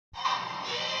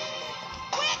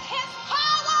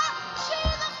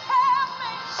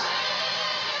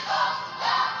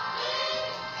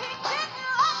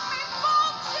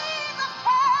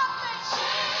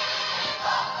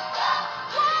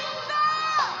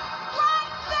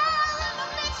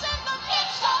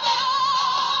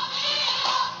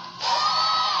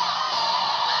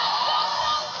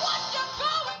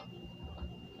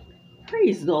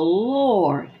Praise the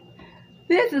Lord.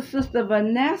 This is Sister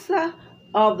Vanessa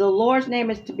of the Lord's Name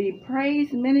is to be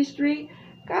Praised Ministry.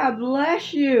 God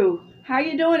bless you. How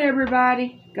you doing,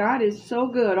 everybody? God is so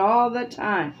good all the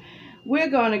time. We're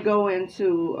going to go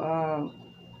into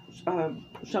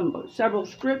several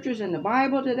scriptures in the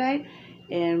Bible today,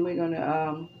 and we're going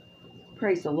to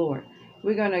praise the Lord.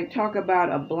 We're going to talk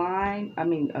about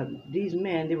these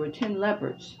men. There were 10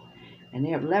 leopards. And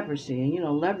they have leprosy,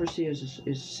 and leprosy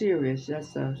is serious.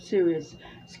 That's a serious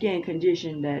skin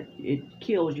condition that it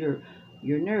kills your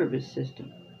nervous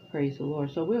system. Praise the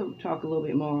Lord. So we'll talk a little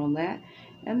bit more on that,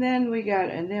 and then we're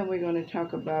going to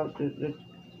talk about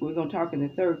we're going to talk in the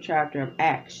third chapter of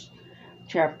Acts,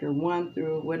 chapter 1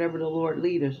 through whatever the Lord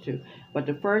lead us to. But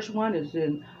the first one is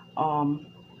in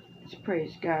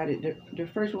praise God. The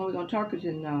first one we're going to talk is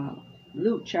in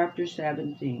Luke chapter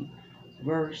 17,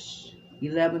 verse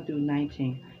 11 through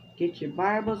 19. Get your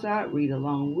Bibles out. Read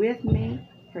along with me.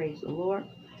 Praise the Lord.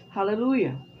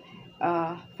 Hallelujah.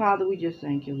 Father, we just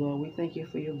thank you, Lord. We thank you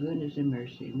for your goodness and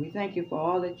mercy. We thank you for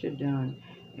all that you've done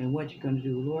and what you're going to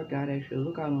do. Lord God, I ask you to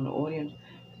look out on the audience,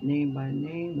 name by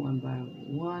name, one by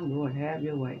one. Lord, have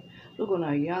your way. Look on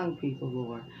our young people,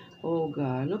 Lord. Oh,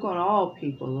 God. Look on all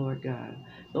people, Lord God.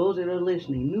 Those that are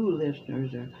listening, new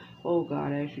listeners. Oh,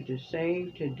 God, I ask you to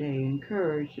save today,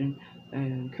 encourage and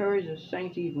encourage the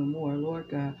saints even more, Lord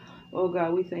God. Oh,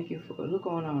 God, we thank you for, look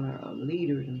on our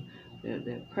leaders and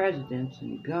the presidents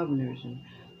and governors. And,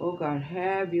 oh, God,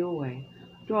 have your way.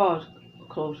 Draw us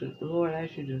closer. Lord, I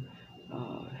ask you to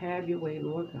have your way,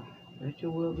 Lord God. Let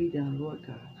your will be done, Lord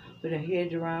God. Put a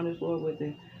hedge around us, Lord, with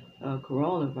the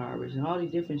coronavirus and all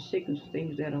these different sickness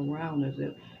things that are around us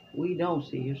that we don't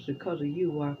see. It's because of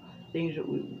you. Our things that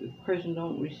the person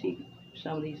don't receive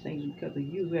some of these things because of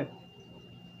you have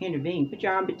intervened. Put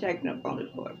your arm protection upon us,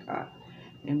 Lord God,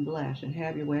 and bless and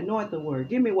have your way. Anoint the word.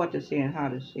 Give me what to say and how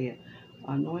to say it.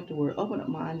 Anoint the word. Open up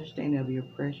my understanding of your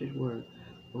precious word.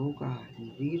 Oh God,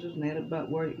 in Jesus' name, let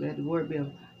the word be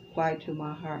applied to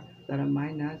my heart that I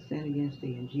might not sin against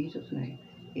thee. In Jesus' name,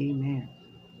 amen.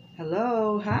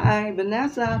 Hello, hi,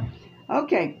 Vanessa.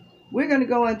 Okay, we're going to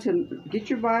go into, get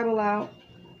your Bible out,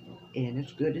 and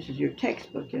it's good. This is your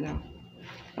textbook,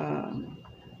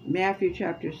 Matthew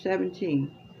chapter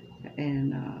 17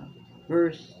 and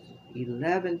verse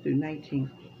 11 through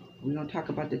 19. We're going to talk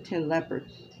about the 10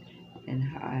 leopards and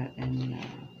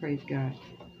praise God.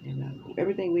 And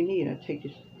everything we need, I'll take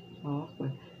this off,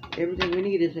 but everything we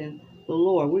need is in the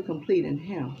Lord. We're complete in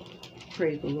Him.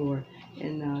 Praise the Lord.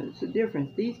 And it's a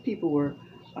difference. These people were,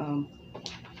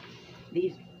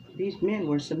 these men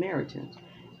were Samaritans.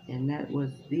 And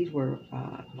these were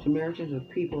Samaritans are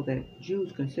people that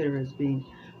Jews consider as being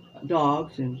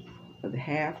dogs, and the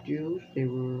half Jews. They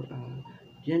were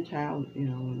Gentile,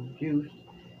 Jews.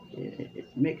 It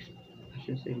mixed, I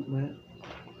shouldn't say, but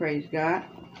praise God.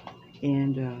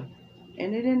 And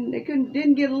they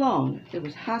didn't get along. There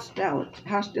was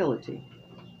hostility.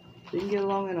 Didn't get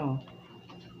along at all.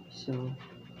 So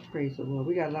praise the Lord.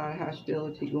 We got a lot of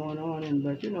hostility going on,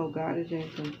 but God is in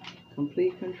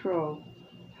complete control.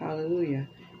 Hallelujah.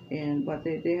 But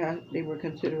they were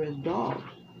considered as dogs.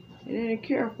 And they didn't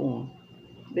care for them.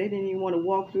 They didn't even want to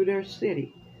walk through their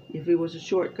city. If it was a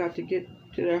shortcut to get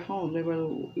to their home, they were,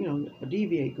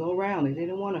 deviate, go around it. They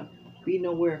didn't want to be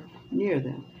nowhere near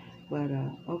them. But,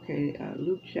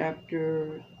 Luke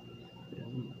chapter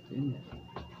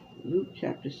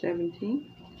 17.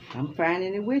 I'm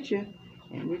finding it with you.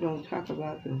 And we're going to talk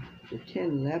about the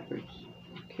 10 leopards.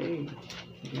 Okay.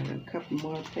 We got a couple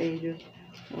more pages.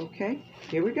 Okay.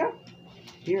 Here we go.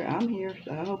 I'm here.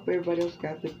 So I hope everybody else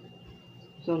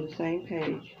it's on the same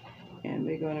page. And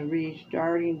we're going to read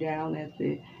starting down at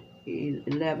the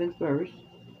 11th verse.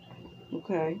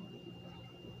 Okay.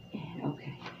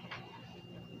 Okay.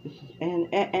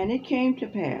 And it came to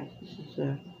pass. This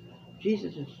is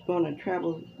Jesus is going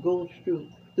to go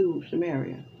through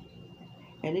Samaria.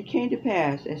 And it came to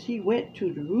pass as he went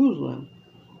to Jerusalem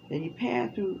that he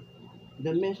passed through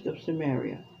the midst of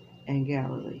Samaria and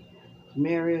Galilee.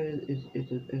 Samaria is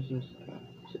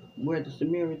where the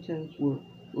Samaritans were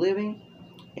living,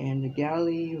 and the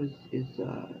Galilee is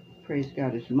praise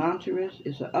God, it's mountainous.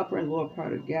 It's the upper and lower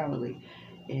part of Galilee,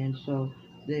 and so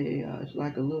it's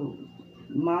like a little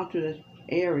mountainous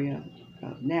area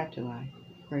of Naphtali,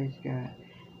 praise God,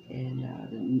 and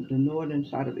the northern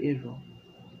side of Israel.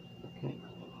 Okay,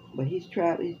 but he's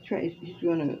going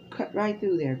to cut right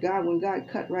through there. When God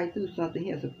cut right through something, He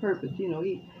has a purpose.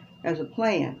 He has a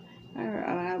plan.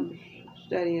 I'm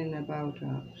studying about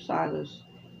Silas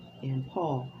and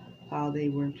Paul, how they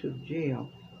went to jail,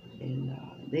 and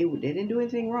they didn't do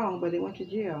anything wrong, but they went to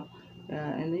jail.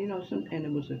 And and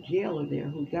it was a jailer there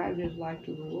who gave his life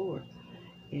to the Lord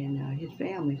and his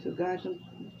family. So God, some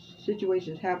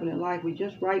situations happen in life. We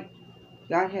just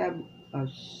God have a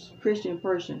Christian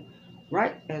person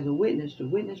right as a witness to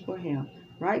witness for Him,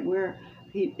 right where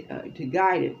He to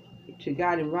guide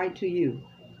him right to you,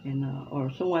 and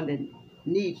or someone that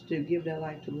needs to give their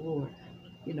life to the Lord.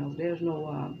 There's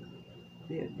no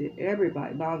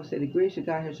everybody. The Bible said the grace of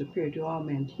God has appeared to all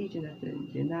men, teaching us to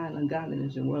deny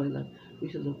ungodliness and worldly lust. We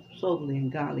should live soberly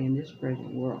and godly in this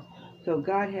present world. So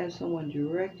God has someone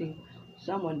directly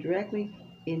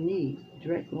in need,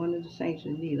 one of the saints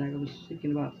in need. Like I was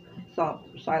speaking about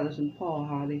Silas and Paul,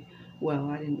 how I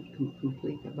didn't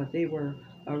complete that, but they were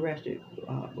arrested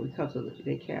because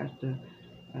they cast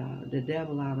the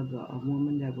devil out of a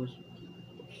woman that was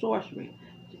sorcery,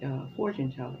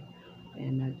 fortune teller,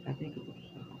 and I think it was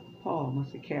Paul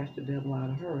must have cast the devil out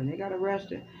of her, and they got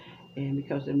arrested. And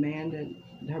because the man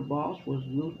that her boss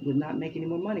would not make any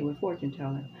more money with fortune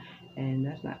telling, and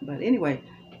that's not. But anyway,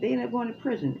 they ended up going to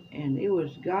prison, and it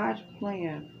was God's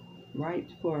plan, right,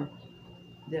 for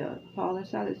the Paul and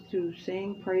Silas to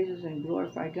sing praises and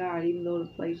glorify God, even though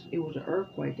it was an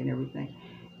earthquake and everything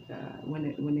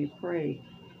when they prayed,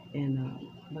 and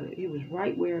but it was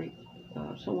right where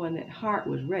someone that heart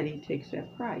was ready to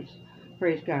accept Christ.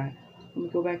 Praise God. Let me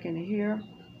go back into here.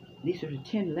 These are the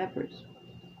 10 lepers.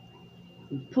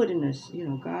 We put in this,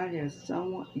 God has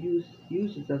someone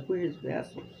uses us. We're His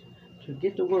vessels to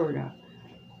get the word out,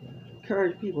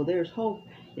 encourage people. There's hope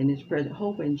in this present,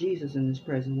 hope in Jesus in this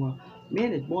present world.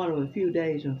 Man is born of a few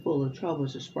days and full of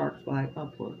troubles. The sparks fly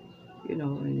upward,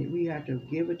 and we have to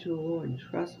give it to the Lord and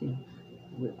trust Him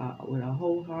with our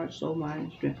whole heart, soul, mind,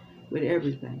 and strength, with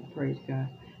everything. Praise God.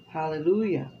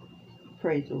 Hallelujah.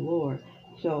 Praise the Lord.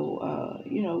 So,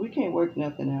 we can't work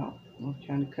nothing out. I'm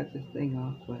trying to cut this thing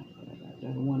off, but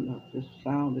I don't want this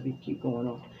sound to keep going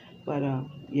on. But,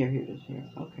 yeah, here it is here.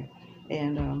 Okay.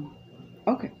 And,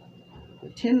 okay. The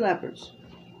 10 lepers.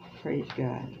 Praise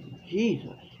God.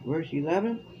 Jesus. Verse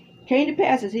 11. Came to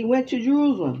pass as he went to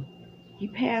Jerusalem. He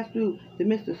passed through the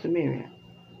midst of Samaria.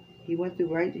 He went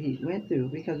through, right? He went through,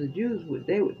 because the Jews,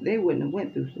 they wouldn't have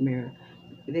went through Samaria.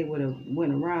 They would have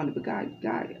went around it. But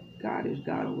God is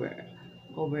God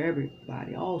over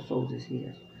everybody. All souls is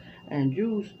His. And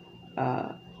Jews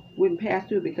wouldn't pass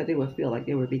through because they would feel like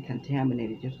they would be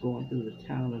contaminated just going through the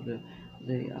town of the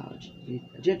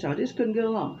Gentiles. Just couldn't get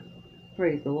along.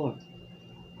 Praise the Lord.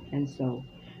 And so,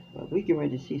 but we get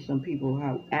ready to see some people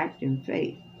how act in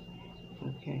faith.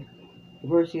 Okay.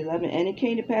 Verse 11, and it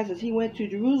came to pass as he went to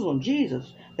Jerusalem,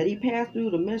 Jesus, that he passed through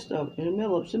in the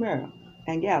middle of Samaria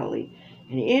and Galilee,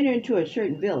 and he entered into a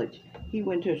certain village. He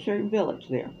went to a certain village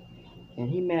there, and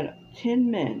he met 10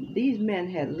 men. These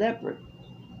men had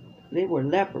they were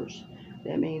lepers.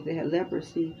 That means they had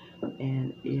leprosy,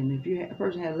 and if a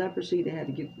person had leprosy, they had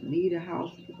to leave the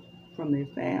house from their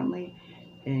family,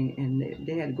 and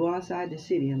they had to go outside the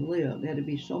city and live. There had to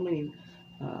be so many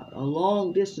a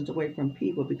long distance away from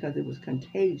people because it was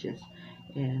contagious,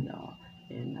 and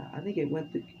I think it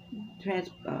went through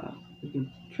you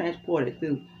can transport it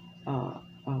through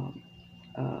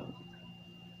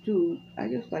to, I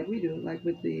guess, like we do, like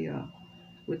with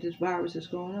this virus that's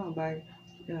going on by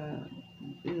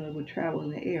it would travel in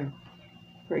the air.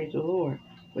 Praise the Lord.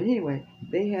 But anyway,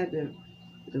 they had to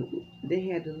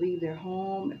leave their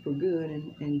home for good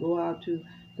and go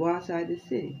outside the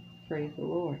city. Praise the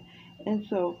Lord. And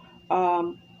so,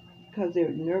 because their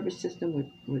nervous system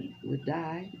would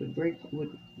die,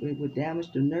 would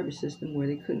damage the nervous system where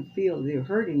they couldn't feel they were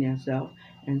hurting themselves,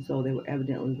 and so they would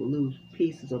evidently lose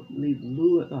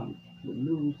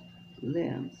lose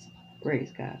limbs.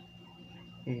 Praise God.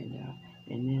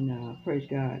 And then praise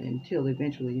God until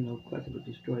eventually, of course, it would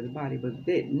destroy the body. But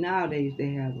nowadays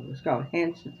they have what's called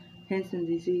Hansen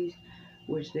disease,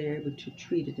 which they're able to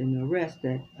treat it and arrest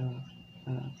that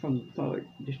for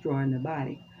destroying the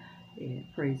body. And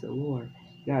praise the Lord.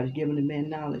 God has given the man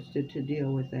knowledge to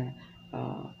deal with that.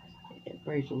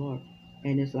 Praise the Lord.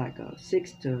 And it's like a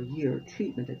 6-year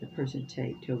treatment that the person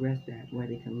take to arrest that, where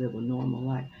they can live a normal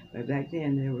life. But back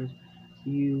then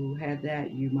you had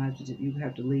that, you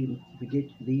have to leave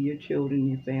your children,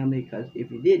 your family, because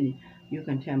if you didn't, you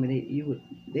contaminate.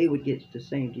 They would get the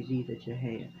same disease that you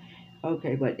had.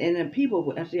 Okay, and then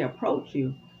people, as they approach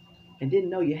you and didn't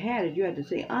know you had it, you had to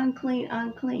say unclean,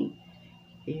 unclean.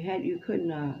 You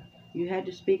had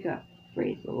to speak up.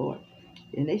 Praise the Lord.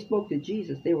 And they spoke to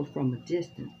Jesus. They were from a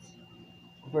distance.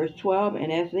 Verse 12,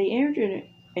 and as they entered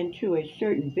into a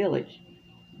certain village,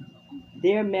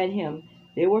 there met him.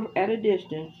 They were at a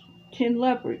distance 10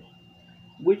 lepers,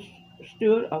 which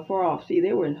stood afar off. See,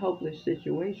 they were in hopeless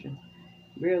situation.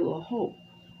 very little hope.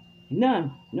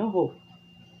 None, no hope.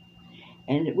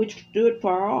 And which stood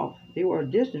far off. They were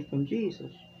distant from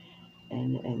Jesus.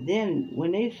 And then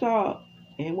when they saw,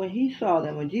 and when he saw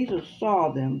them, when Jesus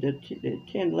saw them, the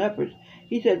 10 lepers,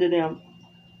 he said to them,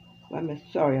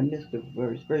 sorry, I missed the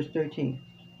verse 13.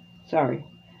 Sorry.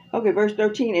 Okay, verse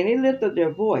 13, and they lifted up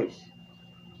their voice,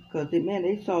 because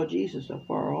they saw Jesus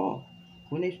afar off,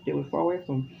 when they were far away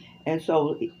from him. And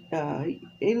so they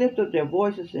lifted up their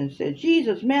voices and said,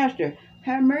 Jesus, Master,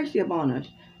 have mercy upon us.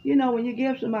 You know, when you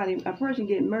give somebody, a person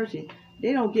get mercy,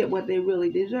 they don't get what they really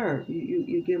deserve.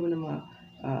 You're giving them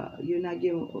you're not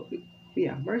giving,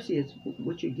 mercy is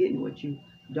what you're getting, what you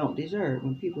don't deserve.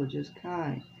 When people are just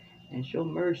kind and show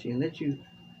mercy and let you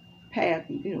pass,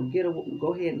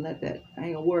 go ahead and let that, I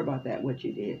ain't gonna worry about that, what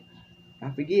you did. I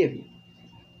forgive you.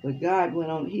 But God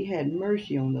went on, he had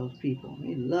mercy on those people.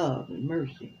 He loved and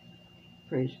mercy.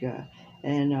 Praise God.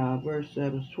 And verse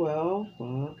 12,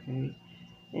 okay.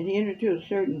 And he entered to a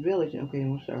certain village. Okay,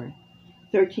 I'm sorry.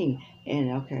 13.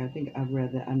 And okay, I think I've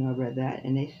read that. I know I've read that.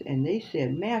 And they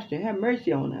said, Master, have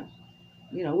mercy on us.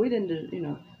 We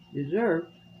didn't, deserve,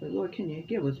 but Lord, can you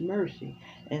give us mercy?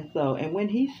 And when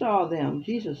he saw them,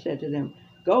 Jesus said to them,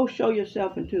 go show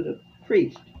yourself unto the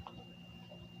priest.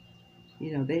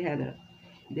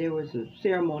 There was a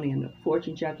ceremony in the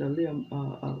 14th chapter of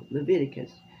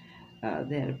Leviticus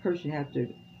that a person had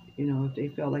to, if they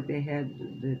felt like they had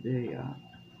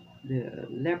the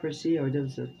leprosy, or there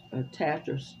was a test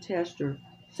or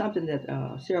something, that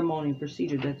ceremony and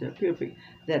procedure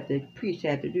that the priest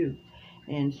had to do.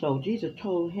 And so Jesus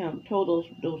told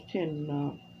those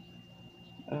 10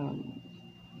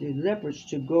 the lepers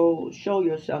to go show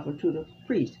yourself unto the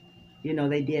priest.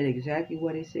 They did exactly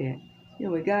what he said.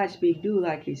 When God speaks, do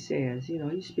like he says.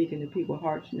 He's speaking to people's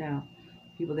hearts now,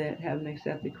 people that haven't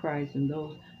accepted Christ, and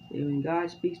those, when God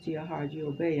speaks to your heart, you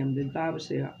obey him. The Bible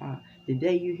says, the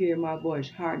day you hear my voice,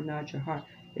 harden not your heart.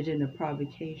 It's in the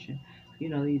provocation. You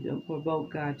don't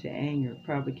provoke God to anger.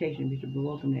 Provocation means to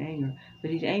provoke him to anger. But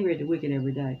he's angry at the wicked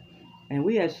every day. And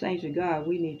we as saints of God,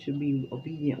 we need to be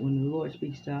obedient when the Lord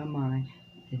speaks to our mind.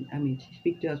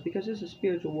 Speak to us, because there's a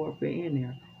spiritual warfare in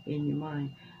there, in your mind.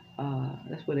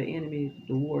 That's where the enemy,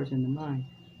 the war is in the mind.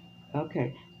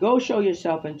 Okay, go show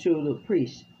yourself unto the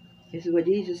priest. This is what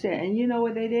Jesus said. And you know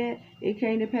what they did? It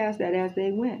came to pass that as they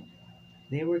went,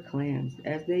 they were cleansed.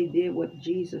 As they did what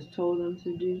Jesus told them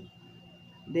to do,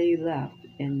 they left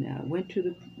and went to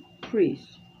the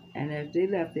priest. And as they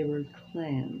left, they were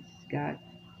cleansed. God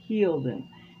healed them.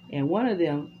 And one of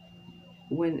them,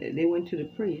 when they went to the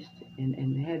priest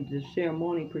and had the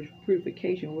ceremony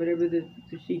purification, whatever the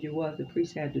procedure was, the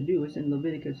priest had to do. It's in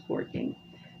Leviticus 14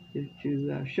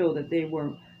 to show that they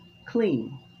were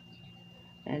clean.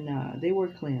 And they were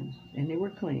cleansed, and they were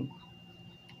clean.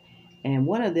 And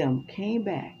one of them came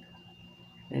back,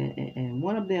 and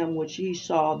one of them, which he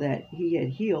saw that he had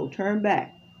healed, turned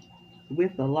back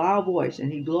with a loud voice,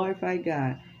 and he glorified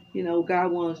God.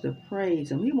 God wants to praise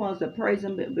him. He wants to praise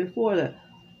him before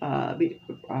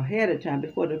ahead of time,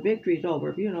 before the victory's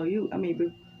over.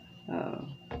 The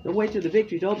way to the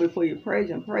victory's over before you praise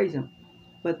him.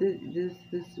 But this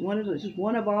just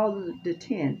one of all the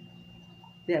 10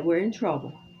 that were in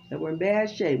trouble, that were in bad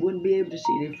shape, wouldn't be able to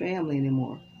see their family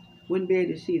anymore, wouldn't be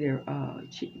able to see their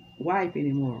wife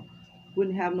anymore,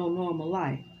 wouldn't have no normal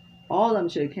life. All of them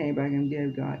should have came back and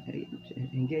gave God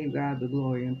the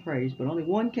glory and praise, but only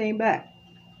one came back.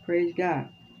 Praise God.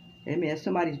 Amen.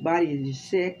 Somebody's body is just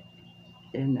sick,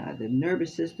 and the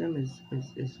nervous system is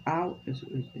out.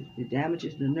 It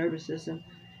damages the nervous system,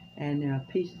 and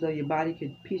pieces of your body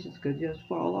could just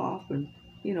fall off, and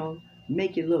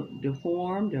make you look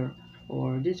deformed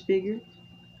or disfigured.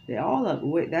 They all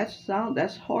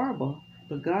that's horrible.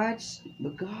 But God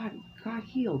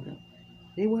healed them.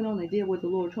 They went on and did what the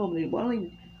Lord told them.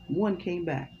 Only one came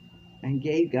back and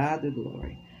gave God the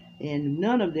glory. And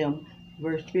none of them,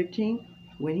 verse 15,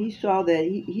 when he saw that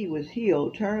he was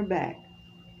healed, turned back.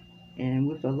 And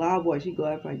with a loud voice, he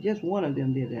glorified. Just one of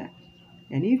them did that.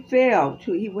 And he fell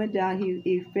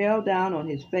down on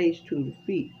his face to the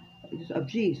feet of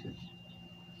Jesus.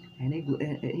 And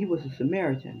he was a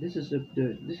Samaritan. This is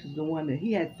the one that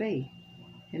he had faith.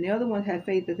 And the other one had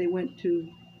faith that they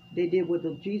did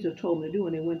what Jesus told them to do,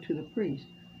 and they went to the priest.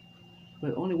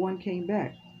 But only one came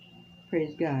back.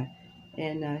 Praise God.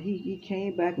 And he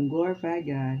came back and glorified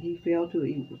God. He fell to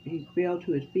his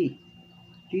feet,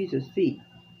 Jesus' feet,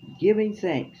 giving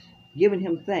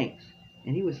him thanks.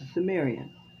 And he was a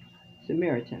Samaritan.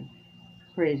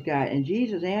 Praise God. And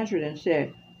Jesus answered and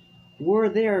said, were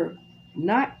there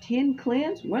not 10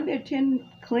 cleansed? Weren't there 10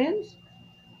 cleansed?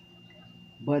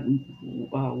 But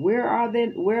where are they?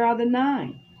 Where are the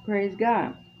nine? Praise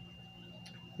God.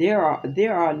 There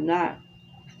are not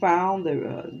found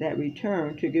that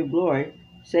return to give glory,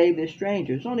 save the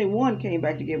strangers. Only one came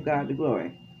back to give God the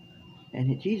glory.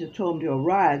 And Jesus told him to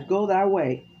arise, go thy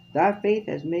way. Thy faith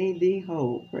has made thee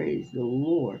whole. Praise the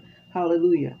Lord.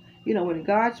 Hallelujah. You know, when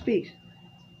God speaks,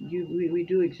 we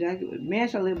do exactly what man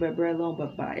shall live by bread alone,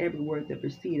 but by every word that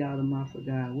proceeds out of the mouth of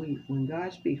God. When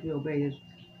God speaks, we obey his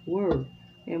word.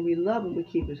 And we love him, we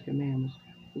keep his commandments.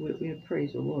 We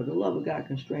praise the Lord. The love of God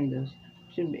constrained us.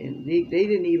 And they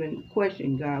didn't even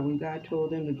question God when God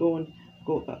told them to go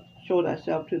show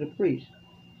thyself to the priest.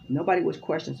 Nobody was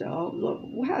questioning, say, oh, look,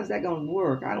 how's that going to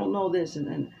work? I don't know this.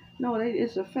 And no,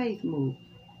 it's a faith move.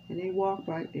 And they walked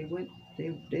by,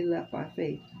 they left by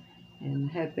faith and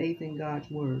had faith in God's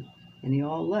word. And they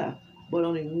all left. But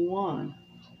only one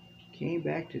came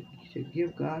back to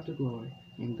give God the glory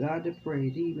and God the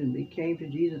praise. Even they came to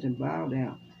Jesus and bowed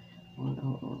down on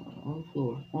the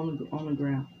floor, on the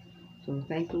ground. So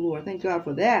thank the Lord. Thank God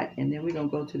for that. And then we're going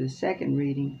to go to the second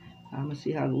reading. I'm going to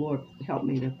see how the Lord helped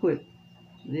me to put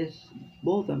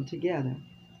both of them together.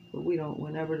 But we don't,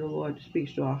 whenever the Lord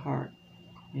speaks to our heart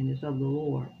and it's of the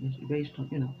Lord, it's based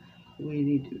on, we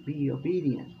need to be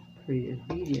obedient,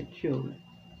 obedient children.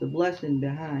 The blessing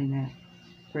behind that,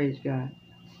 praise God.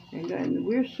 And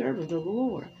we're servants of the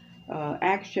Lord.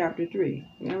 Acts chapter 3.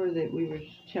 Remember that we were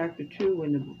chapter 2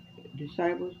 when the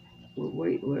disciples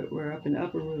were up in the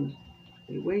upper room.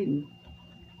 They're waiting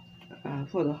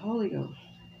for the Holy Ghost,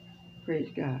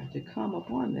 praise God, to come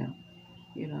upon them.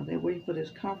 They're waiting for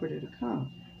this comforter to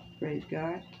come. Praise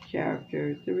God.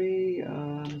 Chapter 3,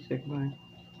 second one.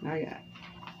 Yeah,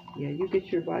 you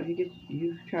get your Bible,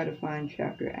 you try to find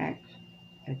chapter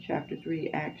 3,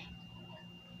 Acts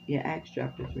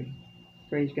chapter 3.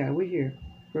 Praise God. We're here.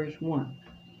 Verse 1.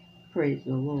 Praise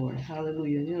the Lord.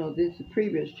 Hallelujah. This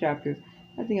previous chapter,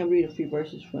 I think I'll read a few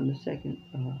verses from the second,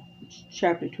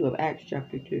 chapter 2 of Acts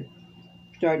chapter 2,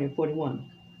 starting at 41.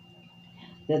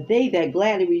 That they that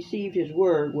gladly received his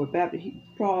word were baptized.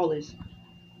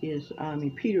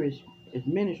 Peter is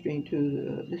ministering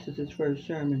to, this is his first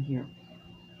sermon here.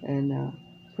 And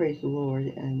praise the Lord.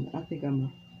 And I think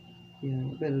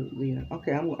better read.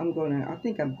 Okay, I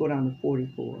think I'm going down to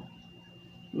 44.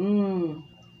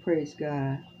 Praise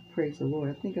God. Praise the Lord.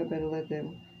 I think I better let that,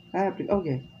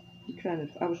 okay.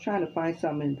 I was trying to find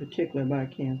something in particular, but I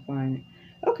can't find it.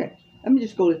 Okay, let me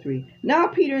just go to 3. Now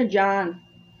Peter and John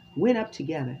went up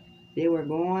together. They were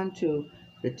going to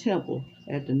the temple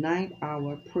at the ninth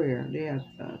hour prayer. They have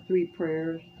 3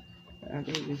 prayers. I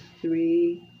think it's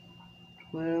 3,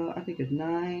 12, I think it's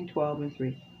 9, 12, and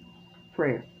 3.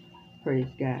 Prayer.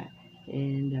 Praise God.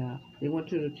 And they went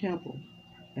to the temple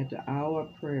at the hour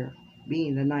of prayer,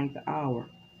 being the ninth hour.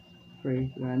 Praise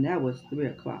God. And that was 3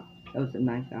 o'clock. That was the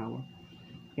ninth hour.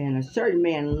 And a certain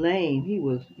man lame, he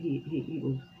was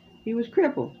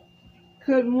crippled,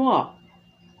 couldn't walk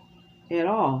at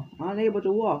all, unable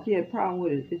to walk. He had a problem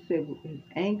with his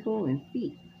ankle and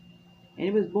feet, and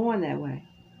he was born that way.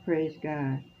 Praise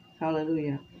God.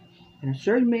 Hallelujah. And a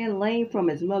certain man lame from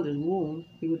his mother's womb,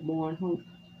 he was born,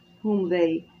 whom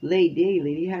they laid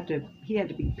daily. He had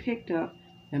to be picked up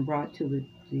and brought to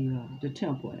the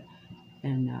temple.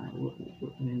 And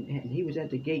he was at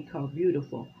the gate called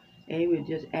Beautiful, and he would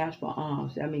just ask for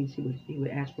alms. That means he would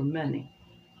ask for money,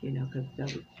 because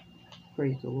that would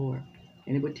praise the Lord.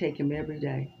 And it would take him every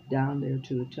day down there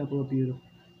to the temple of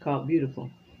called Beautiful.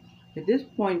 At this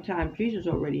point in time, Jesus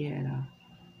already had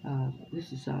the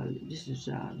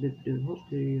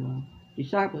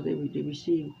disciples. They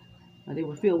received, they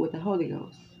were filled with the Holy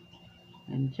Ghost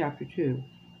in chapter 2,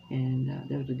 and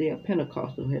that was the day of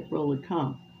Pentecost that had fully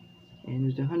come. And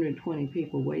there's 120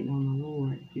 people waiting on the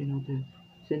Lord, to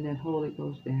send that Holy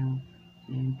Ghost down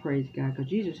and praise God. Because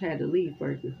Jesus had to leave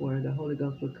first before the Holy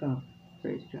Ghost would come.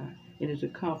 Praise God. And it's a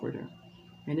comforter.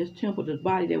 And this temple, this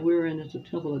body that we're in, is a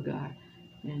temple of God.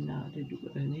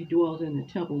 And he dwells in the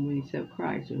temple when we accept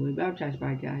Christ. And we're baptized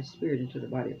by God's Spirit into the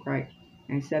body of Christ.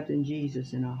 And accepting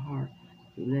Jesus in our heart.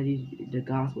 That he's the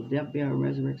gospel, death, burial,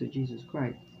 resurrection of Jesus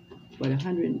Christ. But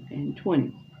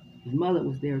 120, his mother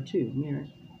was there too,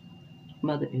 Mary.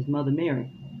 His mother Mary.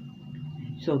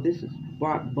 So this has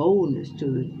brought boldness to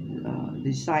the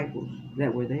disciples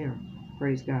that were there.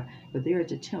 Praise God. But they're at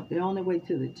the temple. They're on their way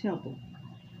to the temple.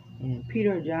 And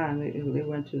Peter and John, they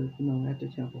went to, at the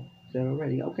temple. Said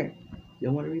already, okay.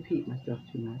 Don't want to repeat myself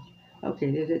too much.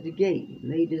 Okay, there's at the gate.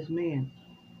 Laid this man.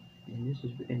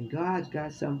 And God's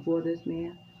got something for this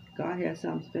man. God has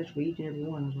something special for each and every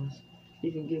one of us.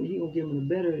 He's gonna give him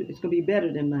it's gonna be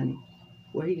better than money.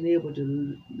 Where he can be able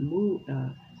to move,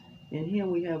 In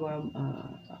Him we have our,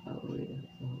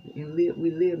 we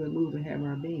live and move and have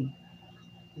our being.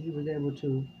 He was able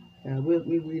to,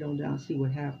 we read on down, see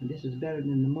what happened. This is better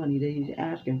than the money that he's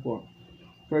asking for.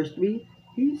 Verse 3,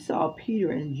 he saw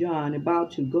Peter and John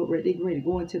about to go, they ready to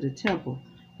go into the temple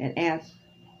and ask,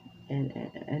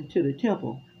 and to the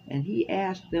temple. And he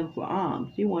asked them for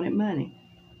alms. He wanted money.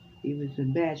 He was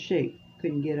in bad shape,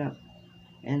 couldn't get up.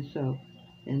 And so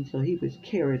he was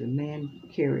carried, a man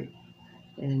carried.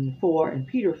 And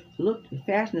Peter looked and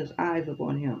fastened his eyes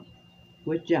upon him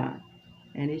with John.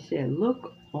 And he said,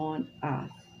 look on us.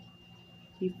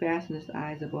 He fastened his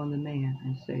eyes upon the man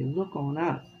and said, look on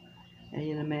us.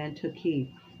 And the man took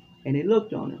heed, and he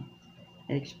looked on him,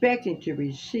 expecting to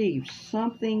receive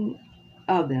something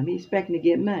of them. He expecting to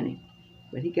get money,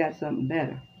 but he got something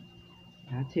better.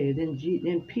 I tell you,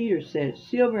 then Peter said,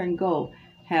 silver and gold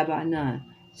have I none,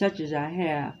 such as I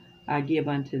have I give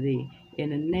unto thee. In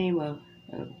the name of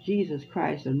Jesus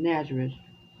Christ of Nazareth,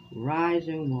 rise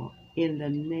and walk. In the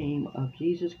name of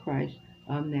Jesus Christ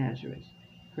of Nazareth.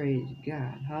 Praise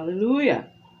God. Hallelujah.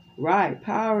 Right.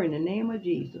 Power in the name of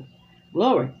Jesus.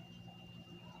 Glory.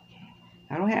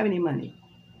 I don't have any money.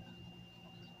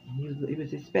 He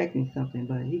was expecting something,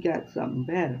 but he got something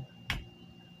better.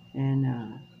 And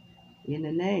in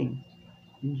the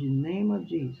name of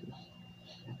Jesus,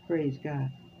 praise God,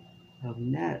 of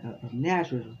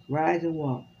Nazareth, rise and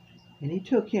walk. And he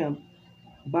took him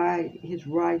by his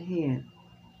right hand,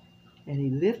 and he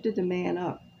lifted the man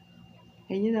up.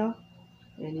 And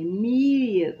and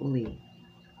immediately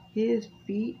his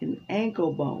feet and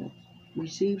ankle bones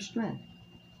received strength.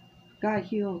 God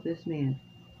healed this man's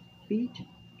feet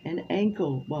and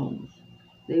ankle bones.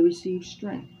 They received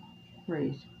strength.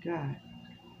 Praise God.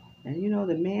 And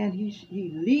the man,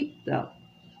 he leaped up.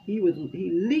 He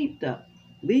leaped up,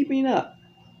 leaping up.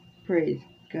 Praise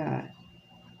God.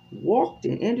 Walked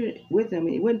and entered with him.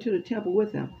 He went to the temple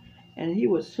with him. And he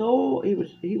was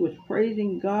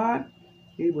praising God.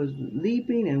 He was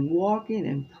leaping and walking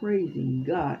and praising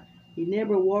God. He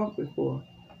never walked before.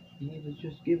 He was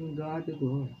just giving God the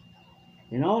glory.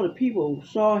 And all the people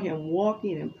saw him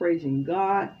walking and praising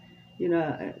God,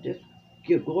 just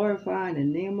glorifying the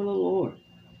name of the Lord.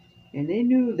 And they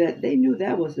knew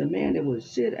that was the man that would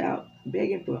sit out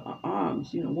begging for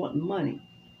alms, wanting money.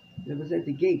 That was at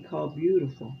the gate called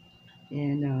Beautiful.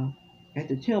 And at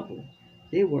the temple,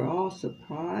 they were all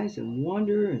surprised and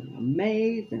wonder and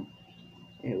amazed and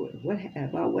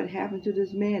what happened to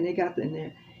this man. They got in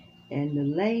there, and the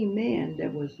lame man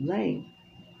that was lame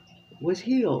was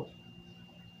healed.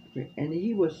 And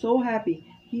he was so happy.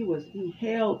 He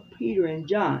held Peter and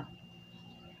John,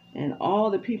 and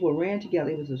all the people ran together.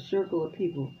 It was a circle of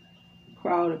people, a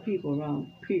crowd of people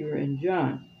around Peter and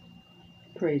John.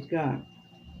 Praise God.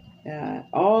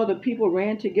 All the people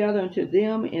ran together unto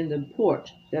them in the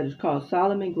porch that is called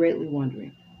Solomon, greatly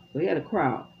wondering. So he had a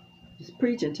crowd. It's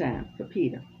preaching time for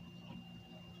Peter.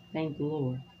 Thank the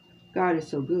Lord. God is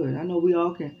so good. I know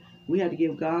we have to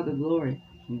give God the glory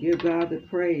and give God the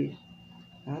praise.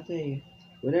 I'll tell you,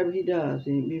 whatever he does,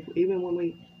 and even when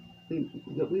we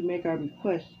make our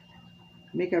requests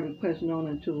known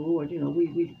unto the Lord, we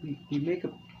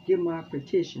give him our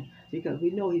petition, because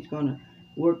we know he's going to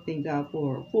work things out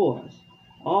for us.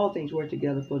 All things work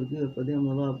together for the good for them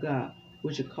that love God,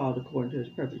 which are called according to his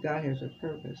purpose. God has a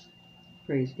purpose.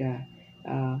 Praise God.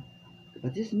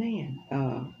 But this man,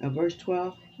 verse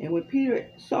 12, and when Peter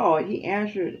saw it, he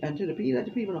answered unto the people, let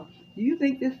the people know, do you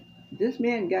think this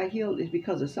man got healed is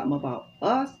because of something about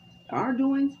us, our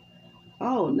doings?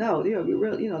 Oh no, they're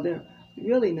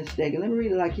really mistaken. Let me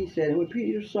read it like he said. And when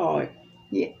Peter saw it,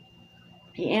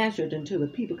 he answered unto the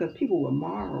people, because people were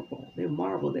marveled. They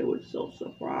marveled. They were so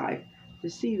surprised to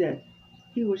see that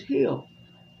he was healed.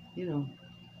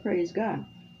 Praise God.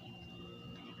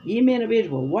 Ye men of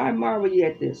Israel, why marvel ye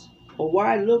at this? Or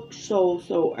why look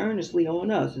so earnestly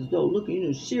on us, as though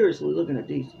looking, seriously looking at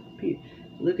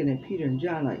Peter and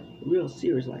John, like real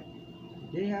serious, like,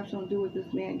 did they have something to do with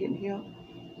this man getting healed?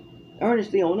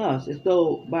 Earnestly on us, as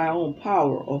though by our own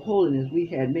power or holiness we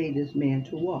had made this man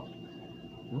to walk.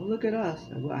 Don't look at us.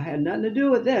 I had nothing to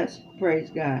do with this. Praise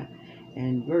God.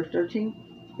 And verse 13,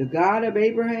 the God of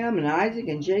Abraham and Isaac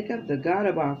and Jacob, the God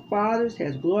of our fathers,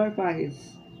 has glorified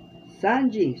his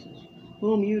son Jesus,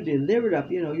 whom you delivered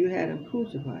up. You had him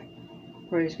crucified.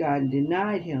 Praise God. And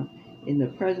denied him in the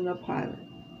presence of Pilate.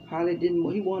 Pilate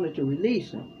he wanted to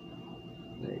release him,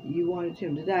 but you wanted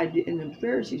him to die. And the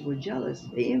Pharisees were jealous.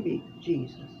 They envied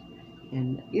Jesus.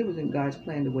 And it was in God's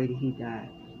plan the way that he died.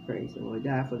 Praise the Lord. He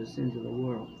died for the sins of the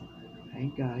world.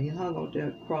 Thank God. He hung on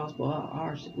the cross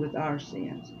with our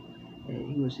sins.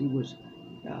 And he was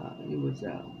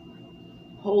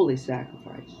holy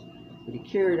sacrifice. But he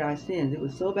carried our sins. It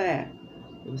was so bad.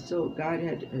 It was so, God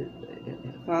had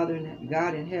God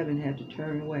in heaven had to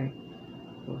turn away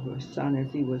for his son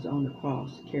as he was on the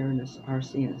cross carrying our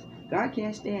sins. God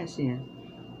can't stand sin.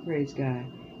 Praise God.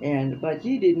 But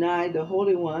ye denied the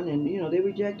Holy One, and they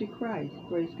rejected Christ.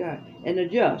 Praise God. And the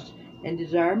just, and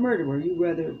desire murderer. You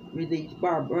rather release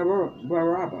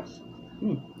Barabbas.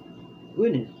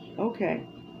 Goodness. Okay.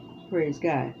 Praise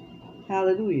God.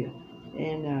 Hallelujah.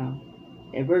 And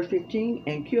at verse 15,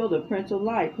 and kill the Prince of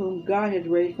Life, whom God has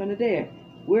raised from the dead,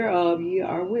 whereof ye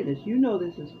are witness. You know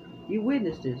this is, you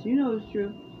witnessed this. You know it's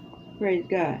true. Praise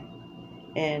God.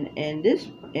 And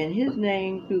his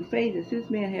name through faith, as this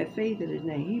man had faith in his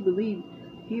name. He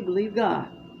believed God.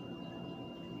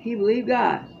 He believed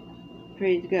God.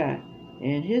 Praise God.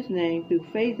 And his name through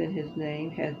faith in his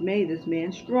name has made this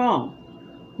man strong,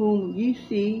 whom ye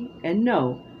see and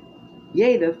know.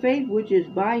 Yea, the faith which is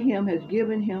by him has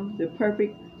given him the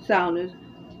perfect soundness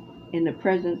in the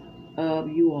presence of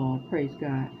you all. Praise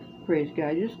God. Praise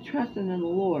God. Just trusting in the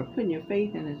Lord, putting your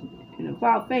faith in his,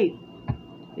 without faith,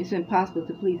 it's impossible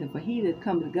to please him. For he that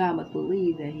comes to God must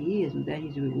believe that he is, and that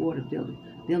he's a reward of them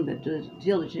that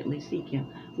diligently seek him.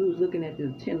 We was looking at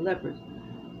the 10 lepers.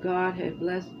 God had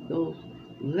blessed those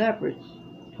lepers,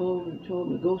 told them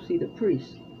to go see the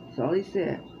priest. That's all he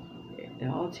said. And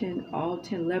all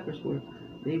 10 lepers were,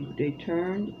 they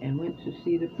turned and went to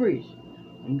see the priest.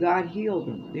 And God healed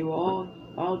them. They were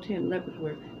all 10 lepers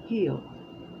were healed.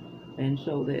 And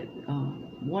so that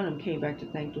one of them came back to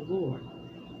thank the Lord.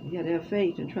 You had to have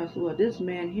faith and trust the Lord. This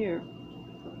man here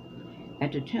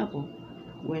at the temple,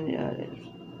 when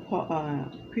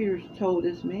Peter told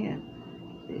this man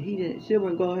that he didn't, silver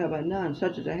and gold have I none,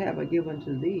 such as I have I give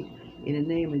unto thee. In the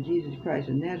name of Jesus Christ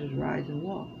of Nazareth, rise and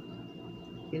walk.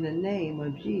 In the name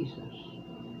of Jesus.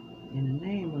 In the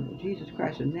name of Jesus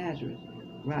Christ of Nazareth,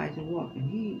 rise and walk. And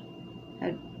he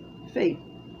had faith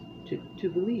to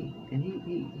believe. And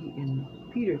and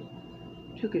Peter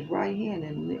took his right hand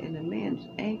and the man's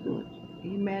ankle,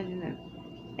 you imagine that,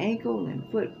 ankle and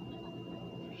foot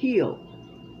healed.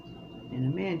 And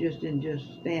the man just didn't just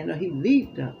stand up, he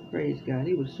leaped up. Praise God.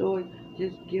 He was so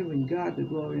just giving God the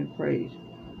glory and praise.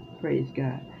 Praise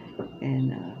God.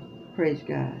 And praise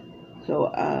God.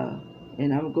 So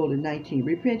and I'm going to go to 19.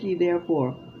 Repent ye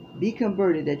therefore, be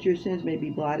converted, that your sins may be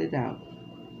blotted out,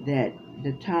 that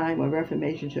the time of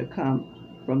reformation shall come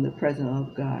from the presence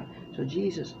of God. So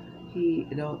Jesus, he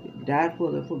died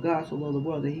for God so loved the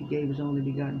world that he gave his only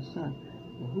begotten Son.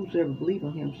 Well, whosoever believes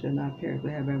on him shall not perish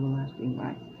but have everlasting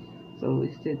life. So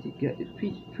it said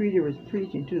Peter was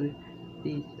preaching to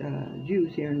these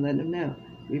Jews here and letting them know,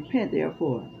 repent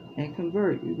therefore and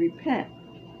convert. You repent.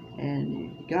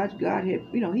 And God had,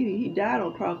 he died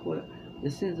on the cross for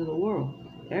the sins of the world.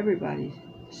 Everybody's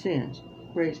sins.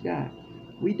 Praise God.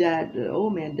 We died, the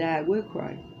old man died with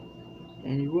Christ.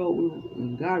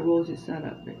 And God rose his Son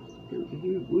up.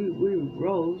 We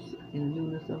rose in the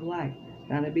newness of life.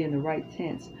 Trying to be in the right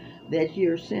tense. That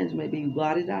your sins may be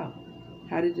blotted out.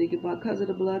 How did they get by? Because of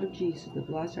the blood of Jesus. The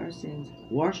blood our sins,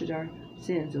 washes our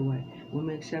sins away. When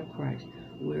we accept Christ,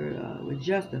 we're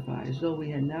justified as though we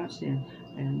had not sinned.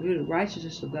 And we're the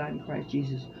righteousness of God in Christ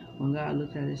Jesus. When God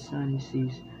looks at his Son, he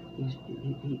sees,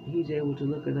 he's able to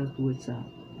look at us through his Son.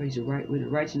 Praise the right, with the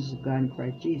righteousness of God in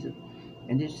Christ Jesus.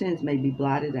 And his sins may be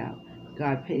blotted out.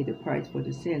 God paid the price for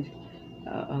the sins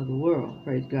of the world.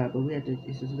 Praise God. But we have to,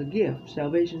 this is a gift.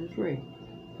 Salvation is free.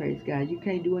 Praise God. You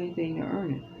can't do anything to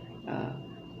earn it.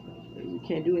 We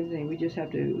can't do anything. We just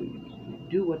have to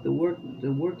do what the work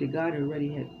that God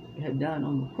already had done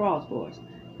on the cross for us.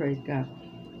 Praise God.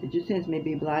 That your sins may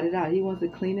be blotted out. He wants to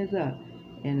clean us up.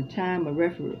 And a time of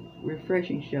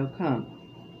refreshing shall come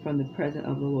from the presence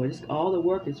of the Lord. All the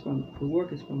work is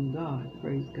from God.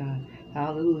 Praise God.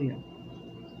 Hallelujah.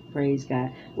 Praise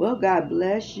God. Well, God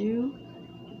bless you.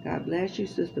 God bless you,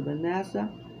 Sister Vanessa.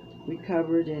 We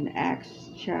covered in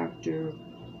Acts chapter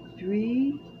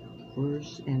 3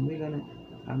 verse, and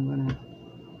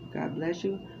God bless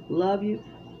you. Love you.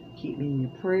 Keep me in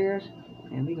your prayers.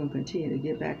 And we're going to continue to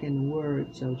get back in the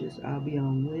Word. So I'll be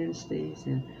on Wednesdays,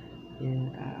 and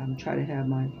I'm trying to have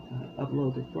my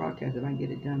upload the broadcast if I can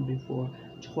get it done before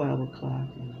 12 o'clock.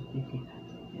 And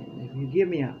if you give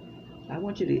me I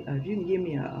want you to, if you can give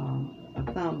me a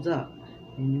thumbs up,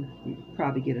 and you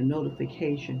probably get a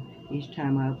notification each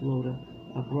time I upload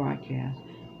a broadcast.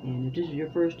 And if this is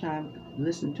your first time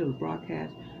listening to a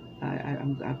broadcast, I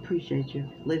appreciate you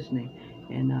listening.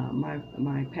 And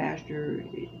my pastor,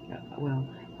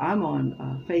 I'm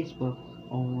on Facebook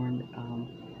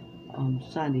on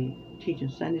Sunday, teaching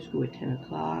Sunday school at 10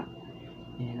 o'clock.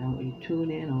 And you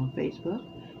tune in on Facebook.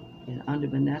 and under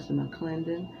Vanessa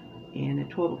McCIendon. And at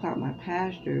 12 o'clock, my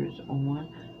pastor's on,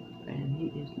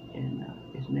 and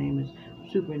his name is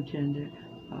Superintendent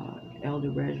Elder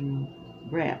Reginald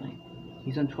Bradley.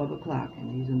 He's on 12 o'clock,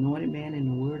 and he's an anointed man in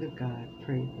the Word of God.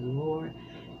 Praise the Lord.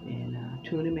 And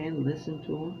tune him in, listen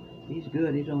to him. He's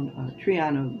good. He's on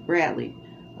Triana Bradley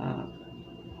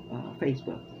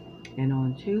Facebook. And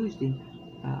on Tuesday,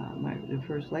 the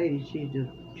First Lady, she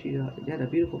had a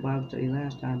beautiful Bible study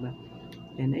last time,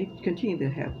 and they continue to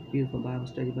have beautiful Bible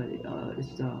study, but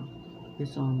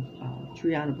it's on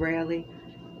Triana Bradley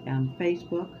on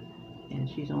Facebook, and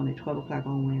she's on at 12 o'clock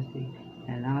on Wednesday.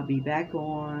 And I'll be back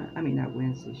on, not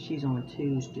Wednesday, she's on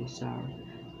Tuesday, sorry.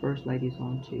 First Lady's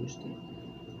on Tuesday.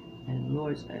 And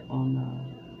Lord's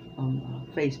on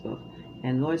Facebook.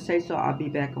 And Lord say so, I'll be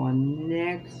back on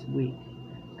next week.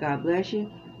 God bless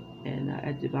you. And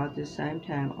at about this same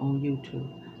time on YouTube.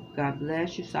 God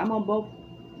bless you. So I'm on both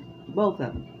of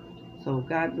them. So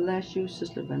God bless you,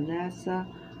 Sister Vanessa.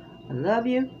 I love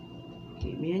you.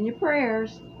 Keep me in your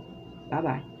prayers.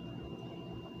 Bye-bye.